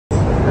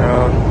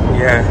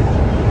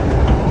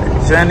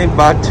journey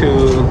back to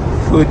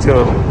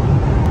Fuzhou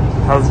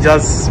has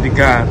just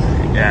begun.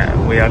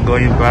 Yeah, we are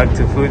going back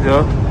to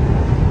Fuzhou.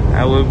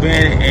 We've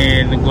been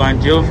in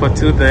Guangzhou for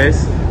 2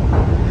 days.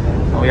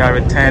 We are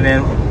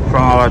returning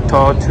from our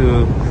tour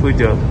to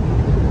Fuzhou,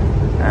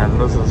 and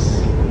this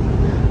is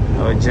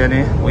our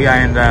journey. We are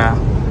in the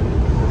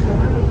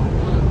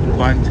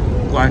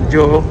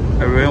Guangzhou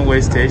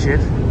railway station,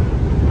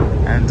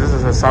 and this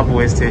is a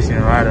subway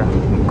station rather.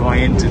 We're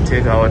going to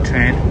take our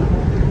train.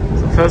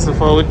 So first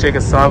of all, we take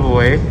a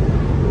subway,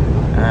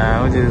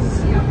 which is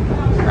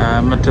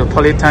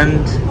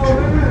Metropolitan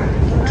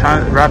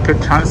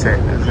Rapid Transit,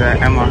 the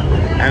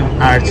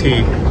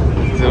MRT.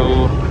 So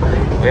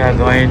we are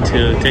going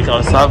to take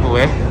our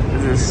subway.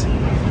 This is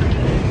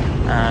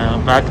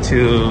back to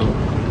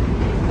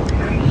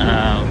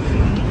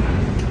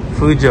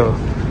Fuzhou.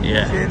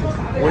 Yeah,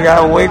 we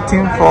are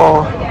waiting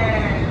for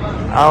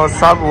our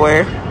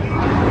subway.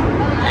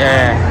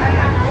 Yeah,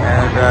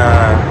 and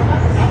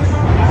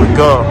we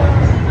go.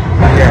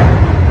 Yeah,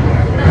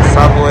 the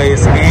subway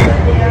is in.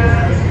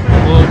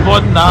 We'll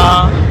board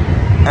now,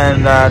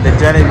 and the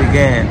journey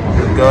begin.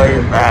 We're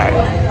going back.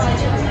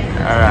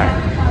 All right.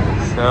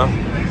 So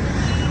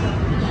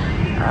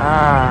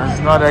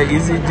it's not an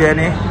easy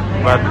journey,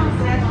 but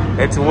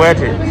it's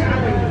worth it.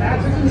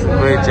 It's a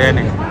great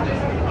journey.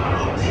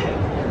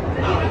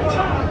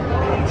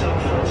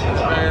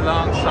 Very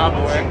long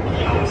subway.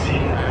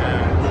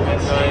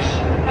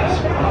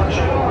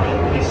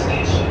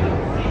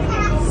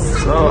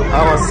 So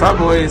our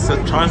subway is a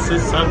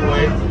transit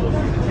subway.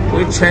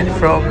 We changed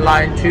from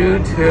Line 2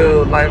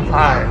 to Line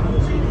 5.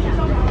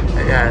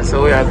 Yeah,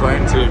 so we are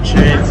going to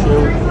change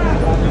to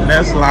the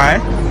next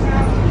line.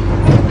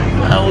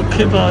 And we'll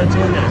keep our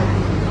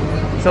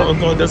journey. So we'll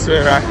go this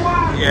way, right?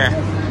 Yeah.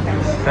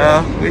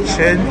 So we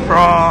change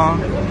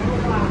from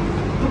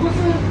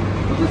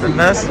the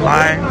next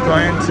line,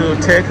 going to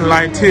take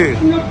Line 2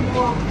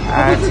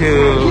 to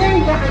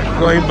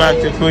going back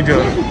to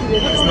Fuzhou.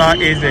 It's not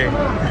easy.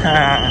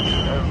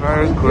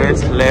 Very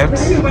great lift,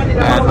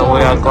 and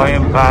we are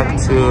going back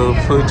to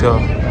Fuzhou.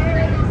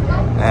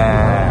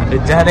 The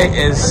journey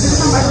is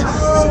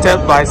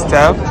step by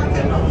step.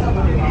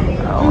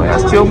 We are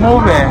still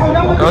moving,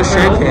 no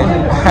shaking.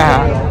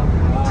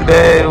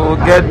 Today we'll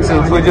get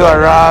to Fuzhou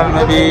around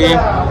maybe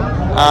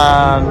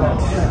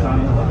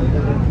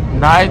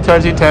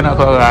 9:30, 10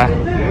 o'clock, right?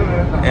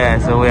 Yeah,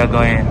 so we are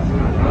going.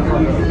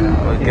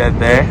 We'll get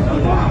there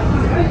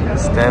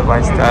step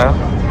by step.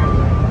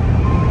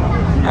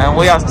 And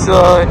we are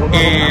still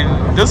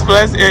in, this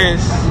place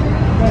is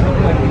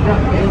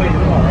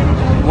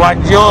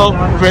Guangzhou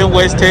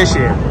railway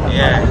station.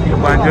 Yeah,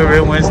 Guangzhou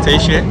railway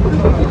station.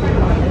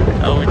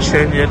 And we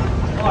change it.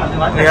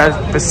 We are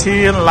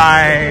pursuing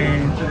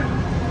line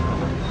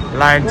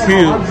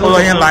 2,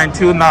 following Line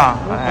 2 now.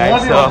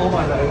 Alright, so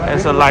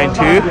it's a Line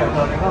 2.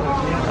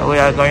 And we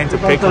are going to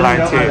pick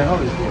Line 2.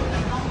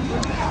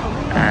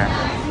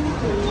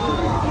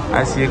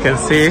 As you can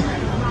see,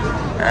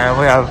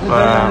 we have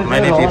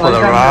many people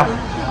around,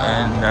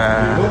 and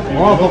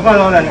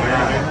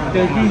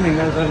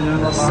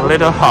it's a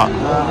little hot.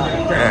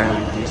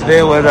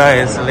 Today weather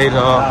is a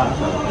little,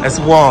 it's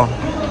warm.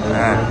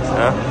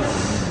 So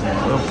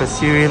we're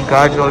pursuing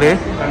gradually,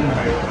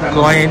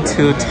 going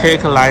to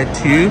take Line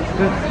 2,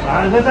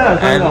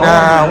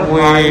 and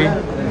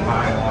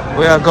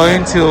we are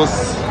going to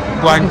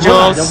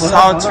Guangzhou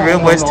South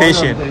Railway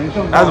Station.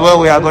 That's where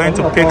we are going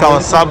to pick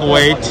our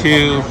subway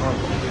to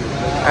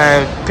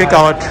pick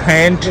our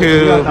train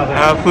to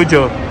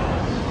Fuzhou.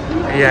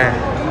 Yeah,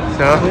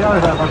 so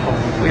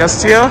we are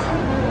still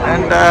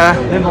and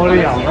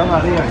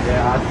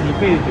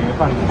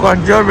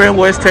Guangzhou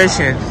railway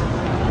station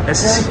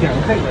is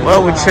where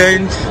we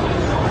change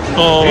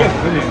for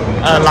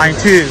Line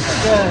 2.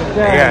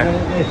 Yeah,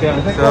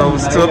 so we're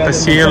still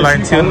pursuing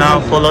Line 2 now,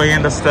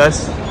 following the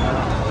steps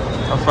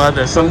of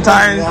others.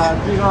 Sometimes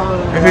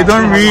if you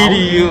don't read,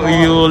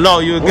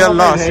 you get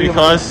lost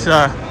because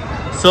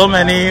so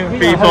many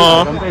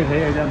people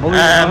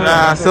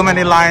and so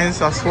many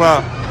lines as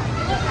well.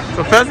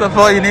 So first of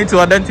all, you need to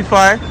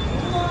identify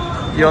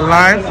your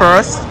line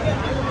first,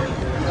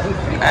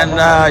 and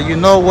you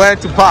know where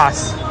to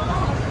pass.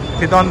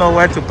 If you don't know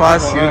where to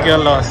pass, you get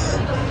lost.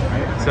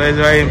 So it's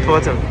very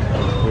important.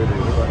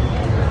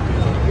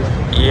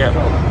 Yeah.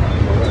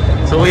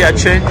 So we are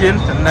changing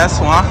the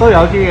next one. We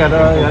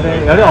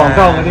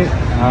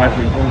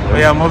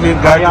are moving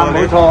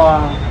gradually.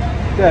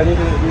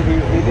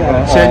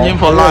 Changing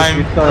for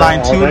line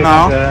 2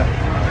 now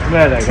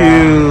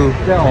to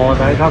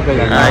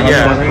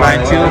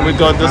Line 2. We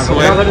go this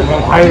way.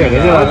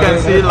 You can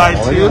see Line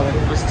 2.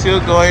 We're still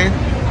going.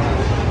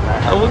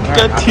 I will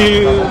get to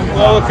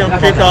where we can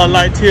pick our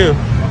Line 2.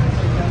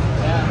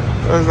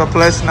 There's a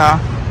place now.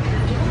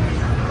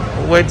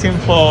 Waiting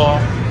for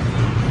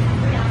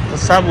the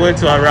subway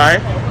to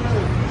arrive,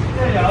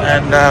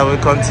 and we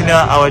continue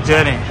our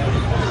journey.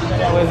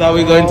 Where are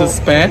we going to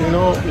spend? You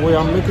know, we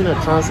are making a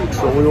transit,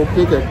 so we will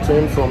pick a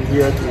train from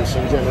here to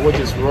Shenzhen, which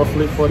is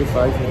roughly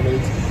 45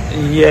 minutes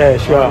Yeah,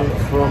 sure.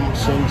 From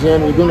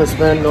Shenzhen, we're going to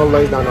spend no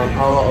less than an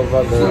hour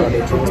over there at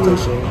the train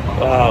station.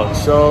 Wow.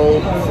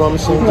 So from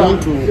Shenzhen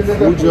to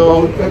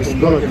Guangzhou, it's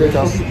going to take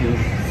us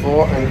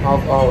 4.5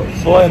 hours.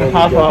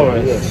 4.5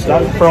 hours. Yes.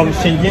 That's from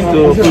Shenzhen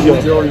to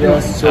Guangzhou.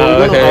 Yes. So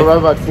we're going to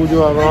arrive at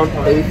Guangzhou around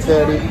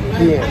 8:30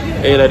 p.m.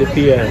 8:30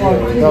 p.m.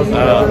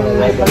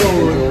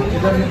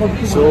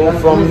 So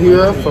from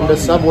here, from the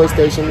subway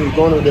station, we're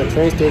going to the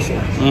train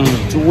station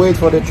to wait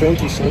for the train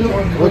to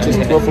Shenzhen, which is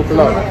 12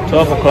 o'clock.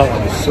 12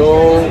 o'clock.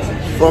 So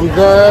from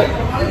there,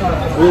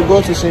 we'll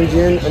go to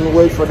Shenzhen and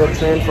wait for the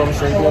train from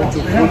Shenzhen to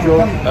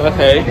Guangzhou.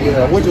 Okay.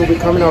 Yeah, which will be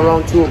coming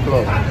around 2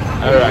 o'clock.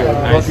 All right.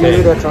 Because we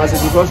need a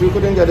transit because we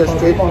couldn't get a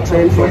straight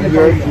train from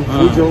here to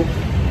Guangzhou.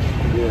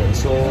 Yeah.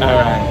 So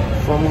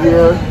from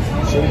here,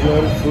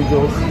 Shenzhen,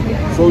 Guangzhou.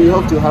 So we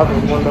hope to have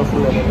a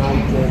wonderful and a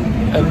nice journey.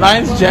 A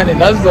nice journey.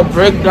 That's the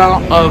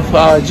breakdown of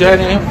our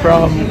journey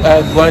from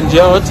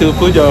Guangzhou to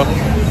Guangzhou.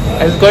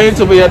 It's going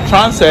to be a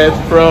transit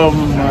from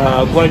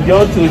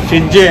Guangzhou to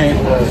Shenzhen,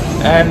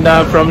 and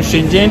from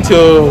Shenzhen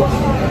to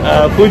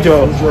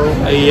Guangzhou.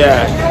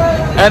 Yeah.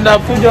 And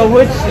Guangzhou,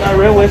 which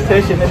railway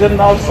station? Is it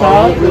north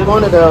south? We're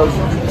going to the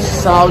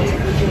south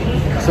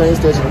train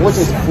station, which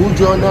is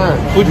Fujian.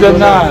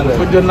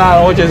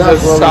 Fujian, which is the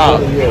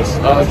south. Yes.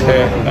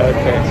 Okay.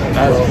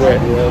 That's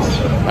great. Yes.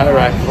 All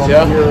right. From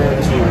Yeah. here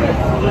to.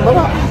 But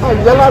I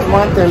realized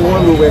one thing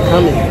when we were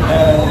coming.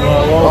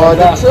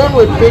 The train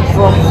we picked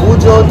from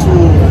Guangzhou to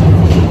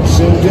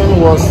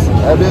Shenzhen was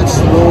a bit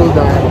slow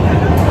than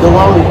the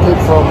one we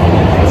picked from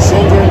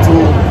Shenzhen to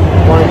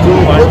Guangzhou,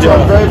 which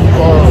are very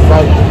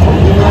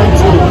convenient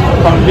too.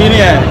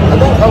 Convenient. I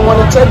think I want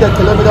to check the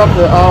kilometer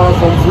per hour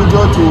from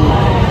Guangzhou to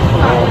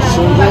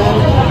Shenzhen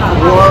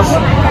was,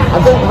 I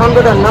think,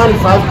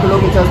 195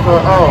 kilometers per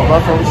hour,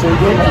 but from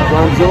Shenzhen to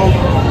Guangzhou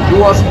it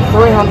was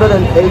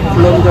 308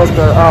 kilometers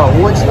per hour,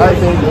 which I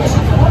think is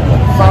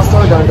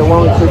faster than the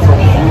one we took from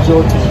Guangzhou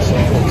to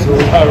Shenzhen. So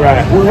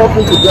we're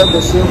hoping to get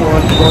the same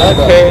one.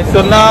 Okay,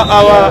 so now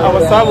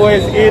our subway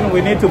is in.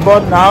 We need to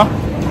board now.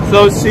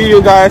 So see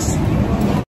you guys.